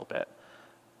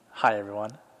Hi, everyone.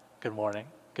 Good morning.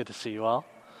 Good to see you all.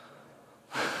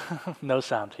 No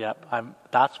sound, yep.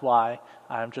 That's why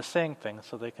I'm just saying things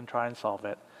so they can try and solve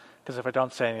it. Because if I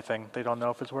don't say anything, they don't know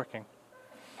if it's working.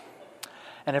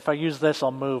 And if I use this,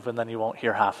 I'll move, and then you won't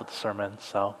hear half of the sermon.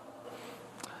 So,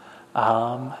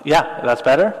 yeah, that's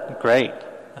better? Great.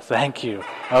 Thank you.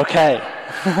 Okay.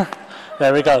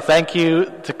 There we go. Thank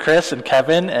you to Chris and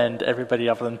Kevin and everybody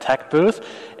up in the tech booth.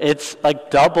 It's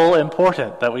like double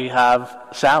important that we have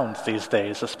sound these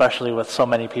days, especially with so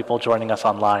many people joining us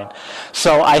online.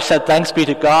 So I said thanks be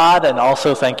to God, and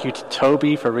also thank you to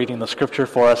Toby for reading the scripture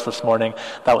for us this morning.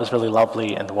 That was really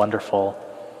lovely and wonderful.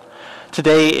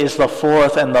 Today is the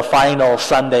fourth and the final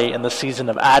Sunday in the season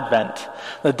of Advent,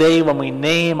 the day when we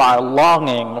name our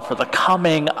longing for the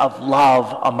coming of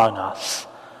love among us.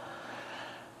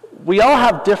 We all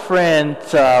have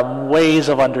different ways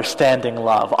of understanding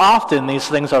love. Often these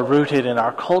things are rooted in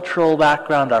our cultural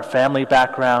background, our family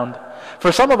background.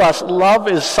 For some of us, love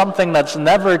is something that's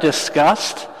never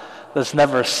discussed, that's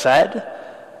never said,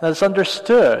 that's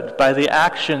understood by the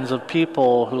actions of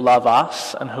people who love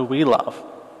us and who we love.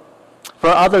 For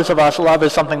others of us, love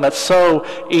is something that's so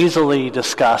easily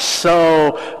discussed,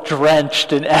 so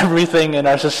drenched in everything in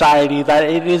our society that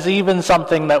it is even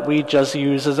something that we just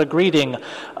use as a greeting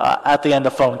at the end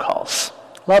of phone calls.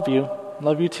 Love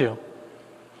you too.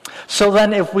 So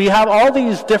then if we have all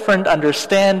these different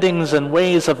understandings and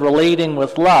ways of relating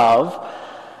with love,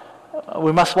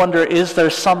 we must wonder, is there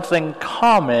something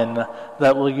common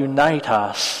that will unite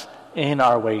us in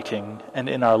our waiting and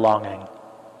in our longing?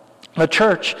 The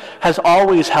church has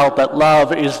always held that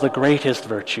love is the greatest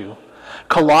virtue.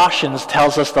 Colossians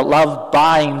tells us that love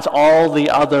binds all the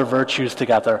other virtues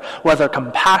together, whether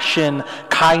compassion,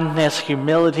 kindness,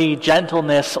 humility,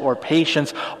 gentleness, or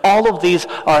patience. All of these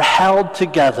are held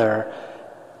together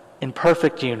in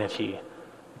perfect unity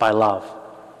by love.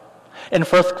 In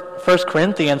 1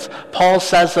 Corinthians, Paul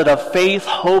says that of faith,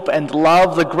 hope, and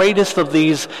love, the greatest of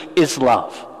these is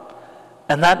love.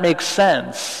 And that makes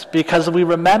sense because we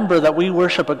remember that we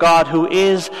worship a God who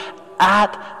is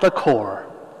at the core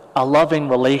a loving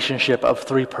relationship of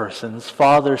three persons,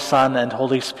 Father, Son, and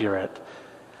Holy Spirit.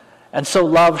 And so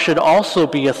love should also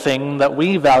be a thing that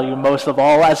we value most of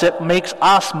all, as it makes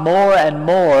us more and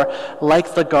more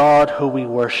like the God who we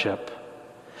worship.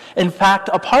 In fact,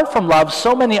 apart from love,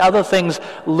 so many other things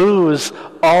lose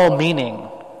all meaning,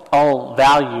 all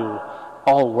value,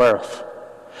 all worth.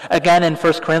 Again, in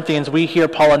 1 Corinthians, we hear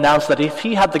Paul announce that if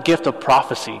he had the gift of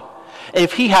prophecy,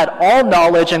 if he had all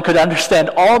knowledge and could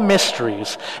understand all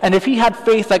mysteries, and if he had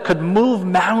faith that could move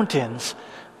mountains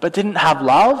but didn't have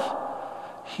love,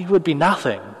 he would be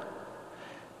nothing.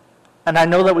 And I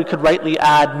know that we could rightly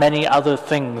add many other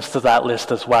things to that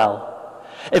list as well.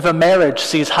 If a marriage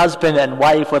sees husband and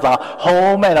wife with a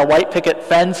home and a white picket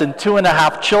fence and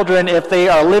 2.5 children, if they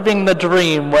are living the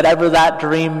dream, whatever that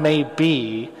dream may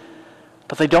be,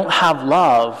 but they don't have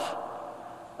love,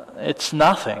 it's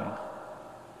nothing.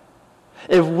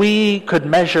 If we could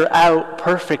measure out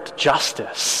perfect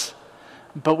justice,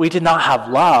 but we did not have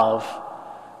love,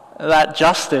 that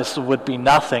justice would be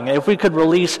nothing. If we could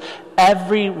release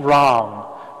every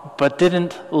wrong, but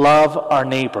didn't love our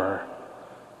neighbor,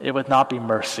 it would not be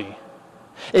mercy.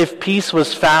 If peace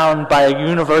was found by a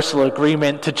universal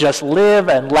agreement to just live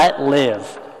and let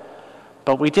live,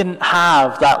 but we didn't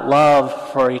have that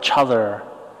love for each other,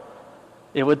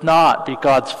 it would not be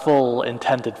God's full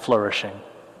intended flourishing.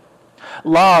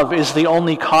 Love is the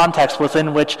only context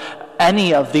within which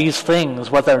any of these things,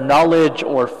 whether knowledge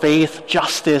or faith,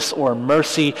 justice or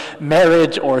mercy,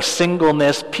 marriage or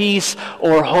singleness, peace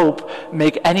or hope,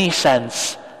 make any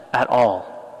sense at all.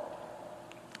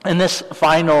 In this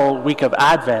final week of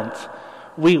Advent,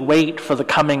 we wait for the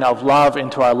coming of love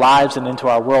into our lives and into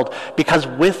our world, because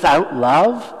without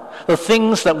love, the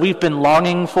things that we've been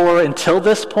longing for until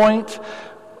this point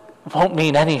won't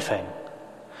mean anything.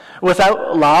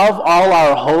 Without love, all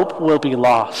our hope will be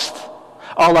lost.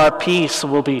 All our peace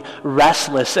will be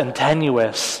restless and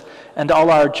tenuous, and all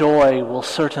our joy will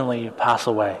certainly pass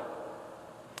away.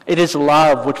 It is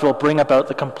love which will bring about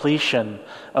the completion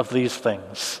of these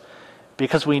things,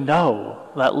 because we know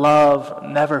that love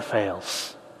never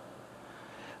fails.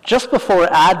 Just before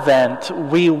Advent,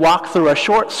 we walked through a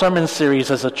short sermon series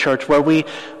as a church where we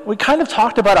kind of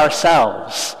talked about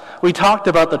ourselves. We talked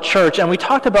about the church, and we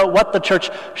talked about what the church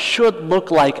should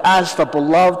look like as the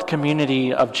beloved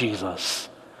community of Jesus.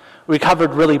 We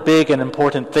covered really big and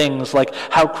important things, like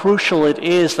how crucial it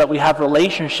is that we have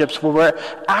relationships where we're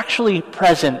actually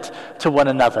present to one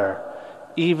another,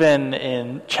 even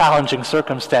in challenging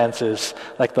circumstances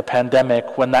like the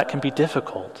pandemic, when that can be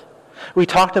difficult. We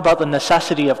talked about the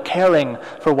necessity of caring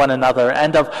for one another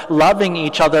and of loving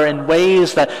each other in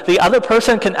ways that the other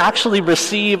person can actually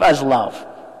receive as love,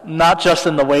 not just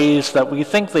in the ways that we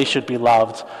think they should be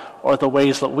loved or the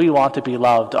ways that we want to be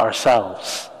loved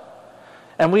ourselves.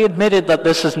 And we admitted that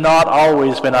this has not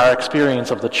always been our experience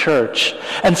of the church.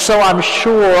 And so I'm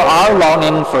sure our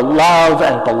longing for love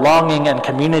and belonging and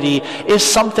community is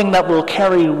something that we'll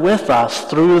carry with us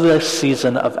through this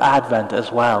season of Advent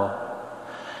as well.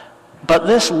 But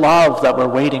this love that we're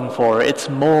waiting for, it's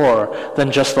more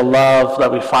than just the love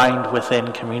that we find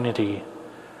within community.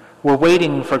 We're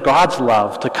waiting for God's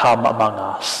love to come among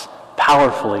us,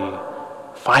 powerfully,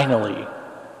 finally,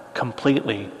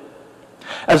 completely.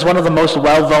 As one of the most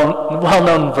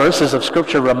well-known verses of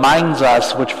Scripture reminds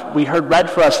us, which we heard read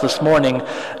for us this morning,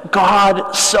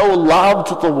 God so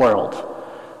loved the world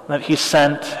that he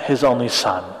sent his only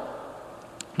Son.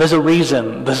 There's a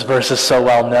reason this verse is so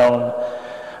well known,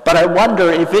 but I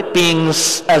wonder if it being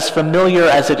as familiar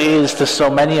as it is to so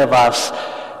many of us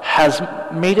has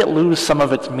made it lose some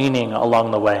of its meaning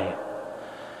along the way.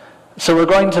 So we're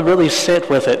going to really sit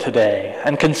with it today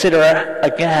and consider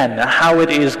again how it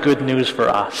is good news for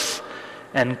us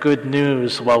and good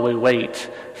news while we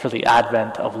wait for the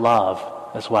advent of love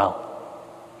as well.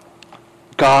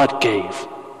 God gave,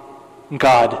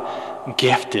 God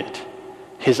gifted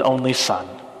his only Son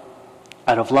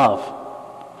out of love.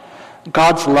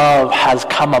 God's love has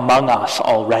come among us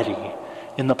already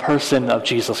in the person of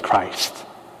Jesus Christ,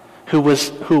 who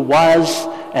was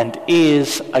and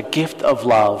is a gift of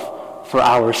love for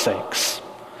our sakes.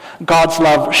 God's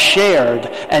love shared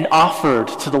and offered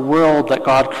to the world that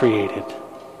God created.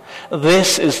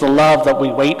 This is the love that we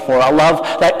wait for, a love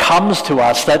that comes to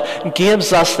us, that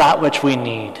gives us that which we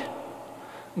need.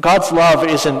 God's love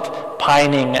isn't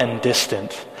pining and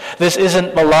distant. This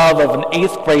isn't the love of an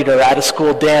 8th grader at a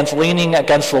school dance leaning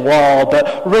against the wall,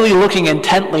 but really looking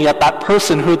intently at that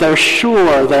person who they're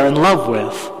sure they're in love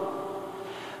with.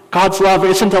 God's love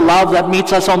isn't a love that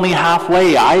meets us only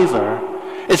halfway either.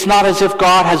 It's not as if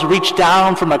God has reached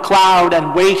down from a cloud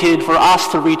and waited for us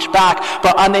to reach back,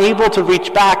 but unable to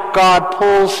reach back, God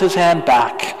pulls his hand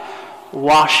back,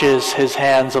 washes his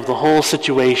hands of the whole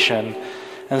situation,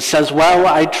 and says, "Well,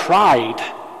 I tried."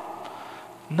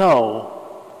 No,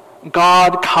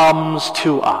 God comes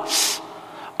to us,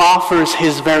 offers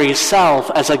his very self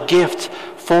as a gift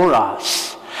for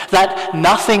us, that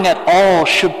nothing at all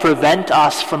should prevent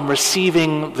us from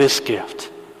receiving this gift.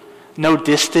 No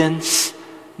distance,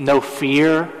 no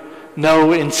fear,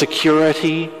 no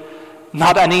insecurity,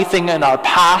 not anything in our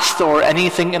past or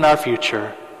anything in our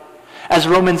future. As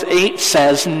Romans 8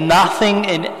 says, nothing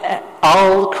in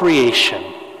all creation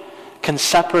can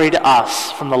separate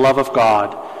us from the love of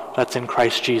God that's in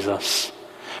Christ Jesus.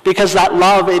 Because that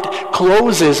love, it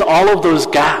closes all of those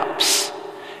gaps.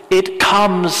 It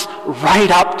comes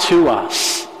right up to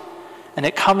us, and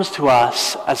it comes to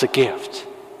us as a gift.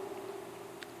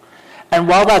 And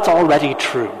while that's already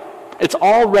true, it's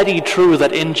already true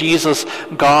that in Jesus,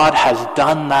 God has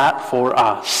done that for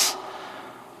us,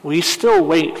 we still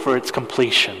wait for its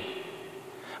completion,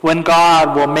 when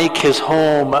God will make his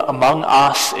home among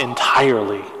us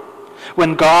entirely,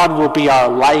 when God will be our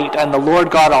light, and the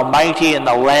Lord God Almighty and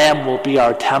the Lamb will be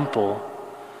our temple.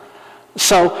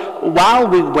 So while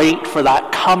we wait for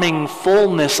that coming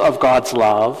fullness of God's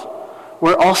love,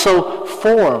 we're also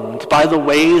formed by the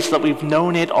ways that we've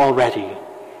known it already.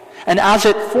 And as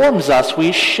it forms us,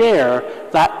 we share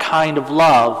that kind of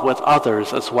love with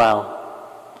others as well.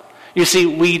 You see,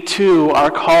 we too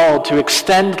are called to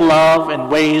extend love in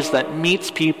ways that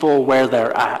meets people where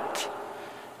they're at,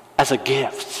 as a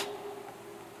gift.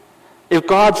 If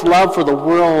God's love for the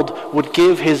world would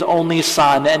give his only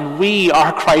Son, and we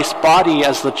are Christ's body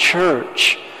as the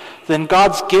church, then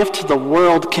God's gift to the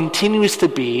world continues to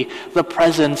be the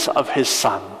presence of his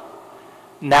Son,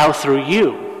 now through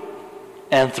you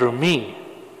and through me.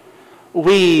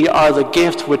 We are the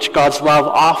gift which God's love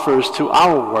offers to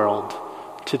our world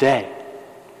today.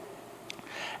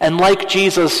 And like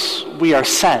Jesus, we are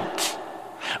sent.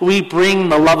 We bring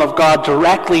the love of God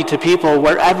directly to people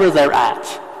wherever they're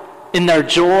at, in their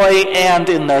joy and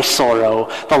in their sorrow,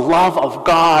 the love of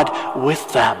God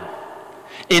with them.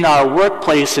 In our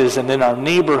workplaces and in our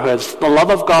neighborhoods, the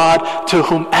love of God to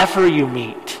whomever you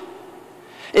meet.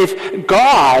 If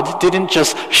God didn't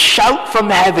just shout from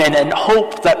heaven and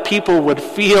hope that people would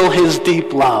feel his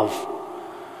deep love,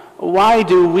 why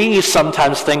do we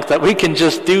sometimes think that we can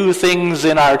just do things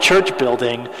in our church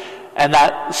building and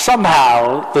that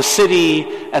somehow the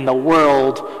city and the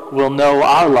world will know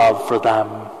our love for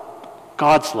them,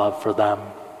 God's love for them?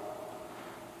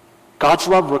 God's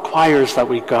love requires that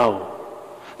we go,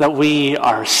 that we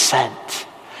are sent,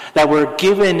 that we're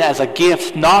given as a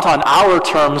gift, not on our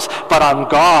terms, but on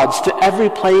God's, to every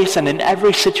place and in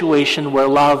every situation where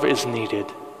love is needed.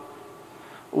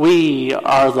 We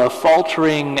are the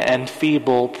faltering and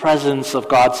feeble presence of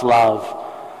God's love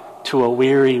to a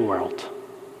weary world.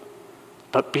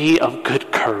 But be of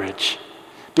good courage,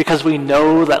 because we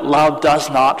know that love does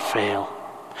not fail.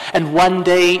 And one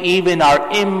day, even our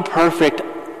imperfect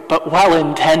but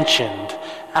well-intentioned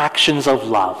actions of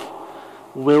love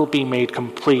will be made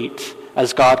complete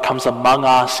as God comes among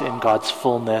us in God's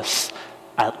fullness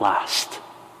at last.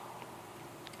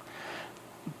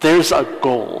 There's a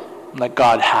goal that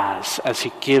God has as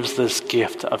he gives this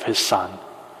gift of his Son.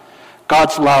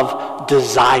 God's love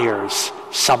desires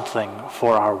something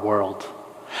for our world,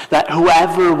 that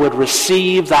whoever would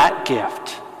receive that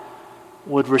gift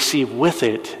would receive with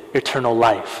it eternal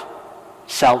life,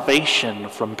 salvation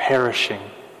from perishing.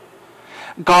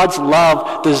 God's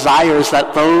love desires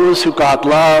that those who God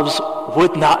loves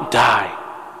would not die.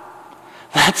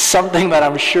 That's something that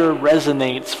I'm sure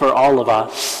resonates for all of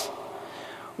us.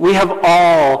 We have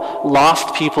all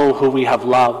lost people who we have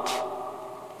loved.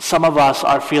 Some of us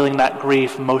are feeling that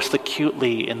grief most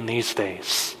acutely in these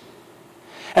days.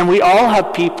 And we all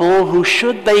have people who,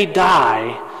 should they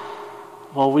die,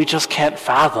 well, we just can't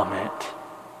fathom it.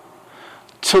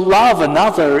 To love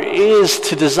another is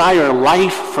to desire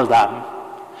life for them.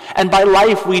 And by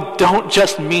life, we don't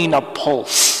just mean a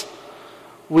pulse.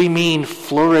 We mean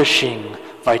flourishing,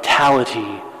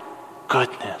 vitality,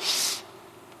 goodness.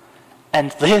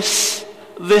 And this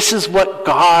is what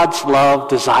God's love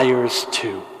desires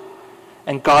too.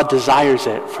 And God desires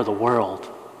it for the world.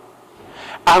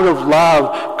 Out of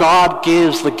love, God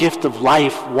gives the gift of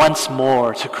life once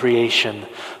more to creation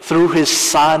through his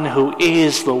Son, who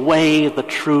is the way, the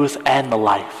truth, and the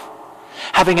life.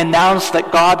 Having announced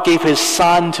that God gave his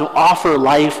Son to offer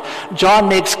life, John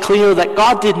makes clear that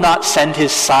God did not send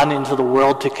his Son into the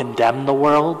world to condemn the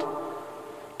world,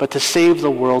 but to save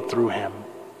the world through him.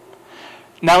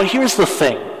 Now here's the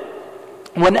thing.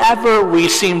 Whenever we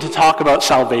seem to talk about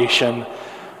salvation,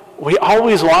 we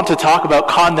always want to talk about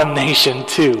condemnation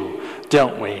too,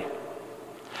 don't we?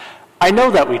 I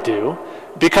know that we do,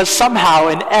 because somehow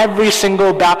in every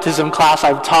single baptism class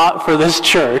I've taught for this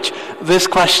church, this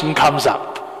question comes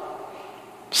up.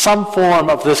 Some form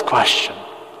of this question.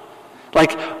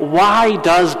 Like, why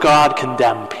does God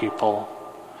condemn people?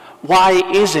 Why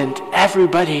isn't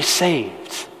everybody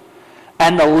saved?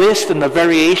 And the list and the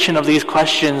variation of these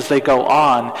questions, they go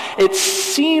on. It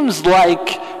seems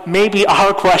like maybe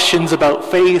our questions about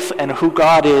faith and who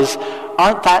God is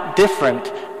aren't that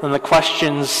different than the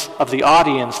questions of the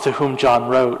audience to whom John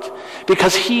wrote,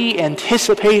 because he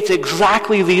anticipates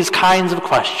exactly these kinds of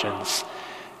questions,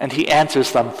 and he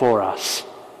answers them for us.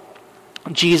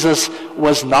 Jesus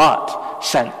was not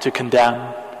sent to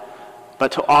condemn,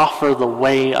 but to offer the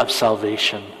way of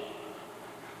salvation.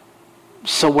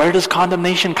 So where does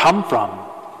condemnation come from?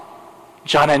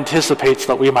 John anticipates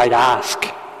that we might ask.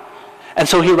 And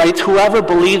so he writes, whoever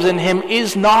believes in him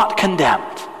is not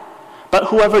condemned. But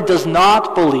whoever does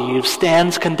not believe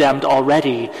stands condemned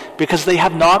already, because they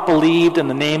have not believed in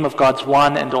the name of God's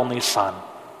one and only Son.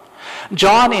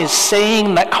 John is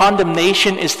saying that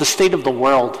condemnation is the state of the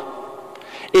world.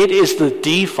 It is the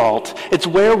default. It's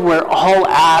where we're all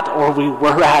at, or we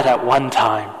were at one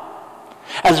time.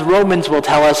 As Romans will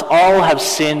tell us, all have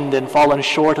sinned and fallen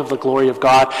short of the glory of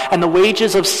God, and the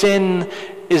wages of sin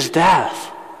is death.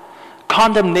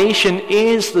 Condemnation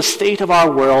is the state of our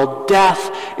world.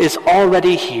 Death is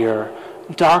already here.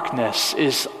 Darkness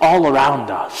is all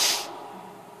around us.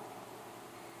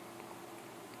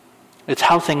 It's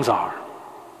how things are.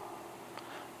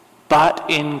 But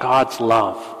in God's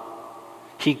love,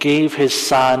 he gave his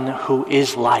Son, who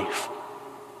is life,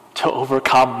 to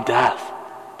overcome death.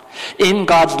 In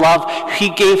God's love, he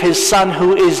gave his Son,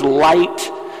 who is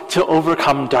light, to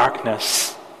overcome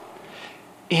darkness.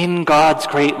 In God's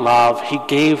great love, he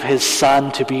gave his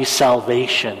Son to be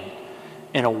salvation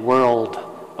in a world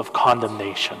of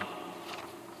condemnation.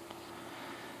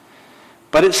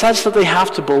 But it says that they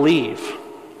have to believe.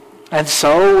 And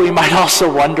so we might also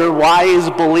wonder, why is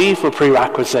belief a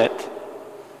prerequisite?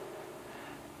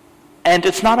 And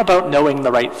it's not about knowing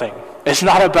the right thing. It's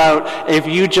not about if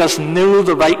you just knew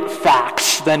the right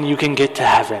facts, then you can get to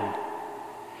heaven.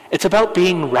 It's about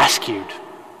being rescued.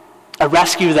 A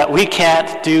rescue that we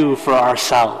can't do for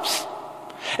ourselves.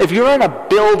 If you're in a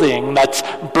building that's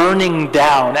burning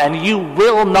down and you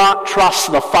will not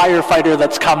trust the firefighter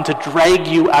that's come to drag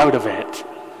you out of it,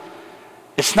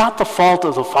 it's not the fault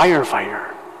of the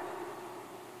firefighter.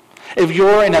 If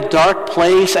you're in a dark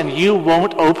place and you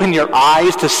won't open your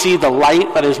eyes to see the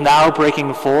light that is now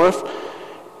breaking forth,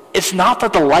 it's not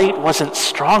that the light wasn't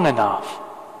strong enough.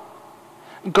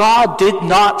 God did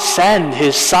not send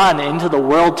his Son into the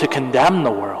world to condemn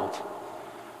the world,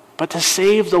 but to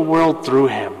save the world through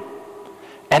him.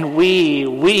 And we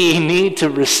need to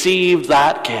receive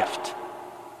that gift.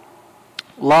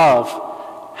 Love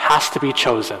has to be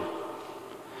chosen.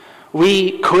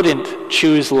 We couldn't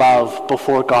choose love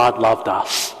before God loved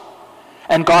us.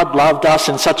 And God loved us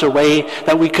in such a way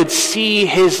that we could see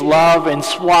his love in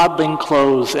swaddling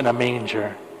clothes in a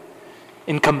manger,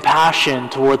 in compassion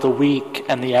toward the weak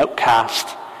and the outcast,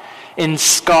 in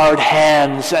scarred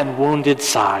hands and wounded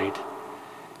side,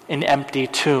 in empty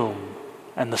tomb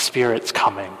and the Spirit's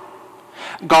coming.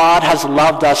 God has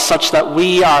loved us such that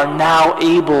we are now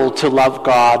able to love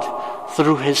God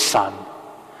through his Son,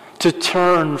 to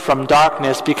turn from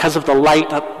darkness because of the light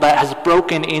that has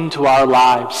broken into our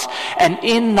lives. And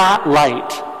in that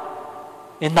light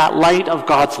of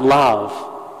God's love,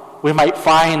 we might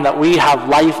find that we have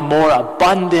life more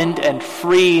abundant and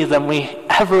free than we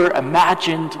ever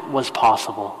imagined was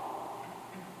possible.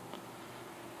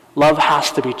 Love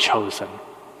has to be chosen.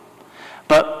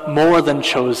 But more than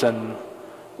chosen,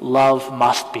 love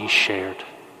must be shared.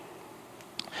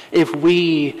 If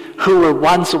we, who were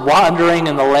once wandering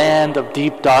in the land of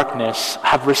deep darkness,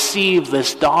 have received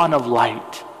this dawn of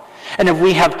light, and if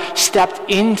we have stepped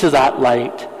into that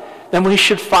light, then we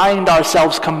should find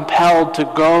ourselves compelled to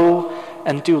go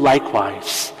and do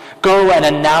likewise. Go and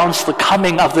announce the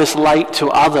coming of this light to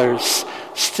others,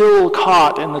 still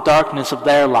caught in the darkness of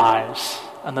their lives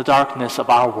and the darkness of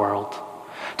our world.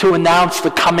 To announce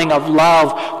the coming of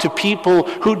love to people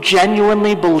who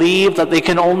genuinely believe that they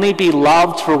can only be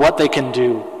loved for what they can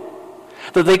do,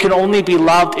 that they can only be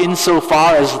loved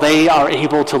insofar as they are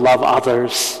able to love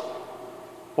others,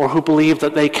 or who believe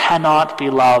that they cannot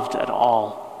be loved at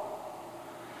all.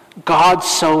 God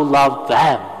so loved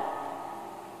them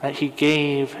that he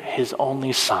gave his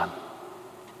only Son.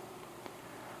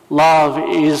 Love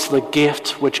is the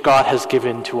gift which God has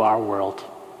given to our world.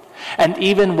 And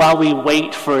even while we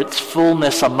wait for its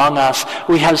fullness among us,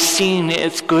 we have seen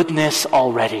its goodness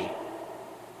already.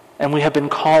 And we have been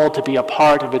called to be a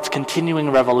part of its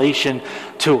continuing revelation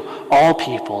to all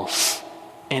peoples,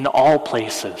 in all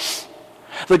places.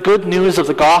 The good news of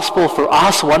the gospel for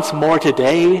us once more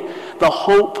today, the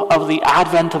hope of the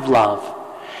advent of love,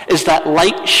 is that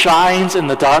light shines in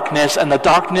the darkness and the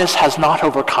darkness has not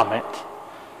overcome it.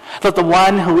 That the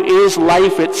one who is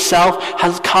life itself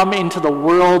has come into the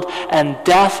world and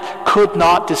death could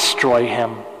not destroy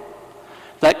him.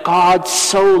 That God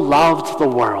so loved the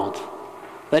world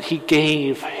that he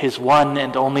gave his one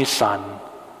and only Son.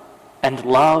 And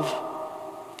love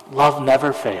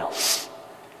never fails.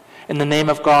 In the name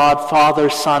of God, Father,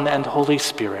 Son, and Holy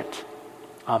Spirit.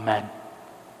 Amen.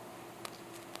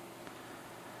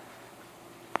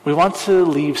 We want to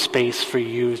leave space for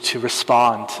you to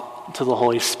respond to the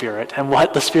Holy Spirit and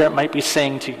what the Spirit might be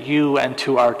saying to you and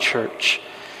to our church.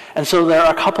 And so there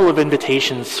are a couple of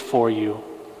invitations for you.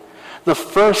 The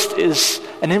first is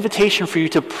an invitation for you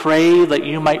to pray that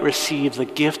you might receive the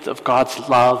gift of God's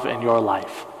love in your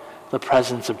life, the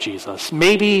presence of Jesus.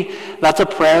 Maybe that's a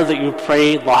prayer that you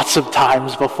prayed lots of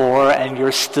times before and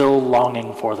you're still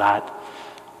longing for that.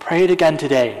 Pray it again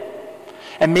today.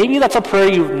 And maybe that's a prayer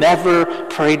you've never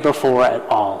prayed before at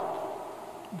all.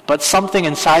 But something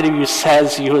inside of you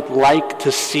says you would like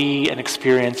to see and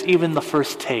experience even the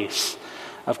first taste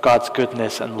of God's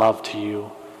goodness and love to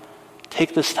you.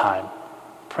 Take this time.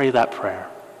 Pray that prayer.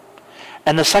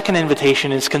 And the second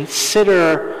invitation is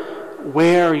consider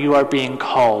where you are being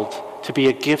called to be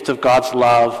a gift of God's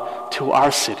love to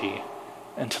our city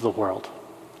and to the world.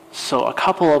 So a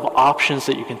couple of options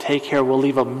that you can take here. We'll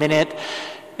leave a minute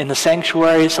in the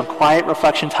sanctuary, some quiet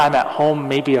reflection time at home,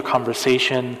 maybe a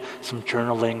conversation, some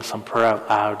journaling, some prayer out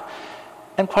loud,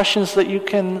 and questions that you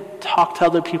can talk to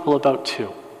other people about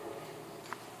too.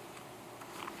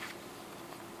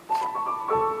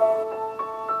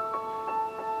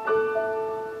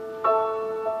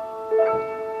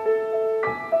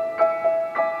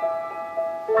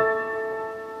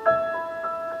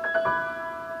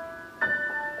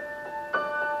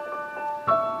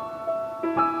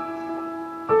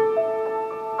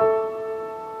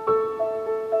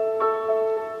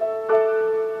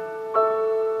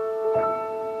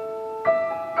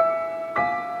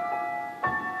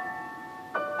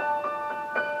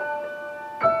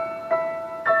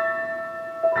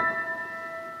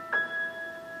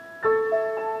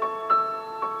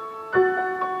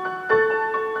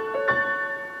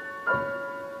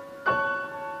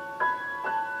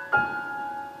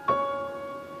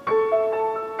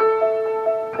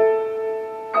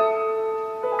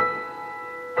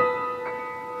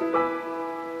 you.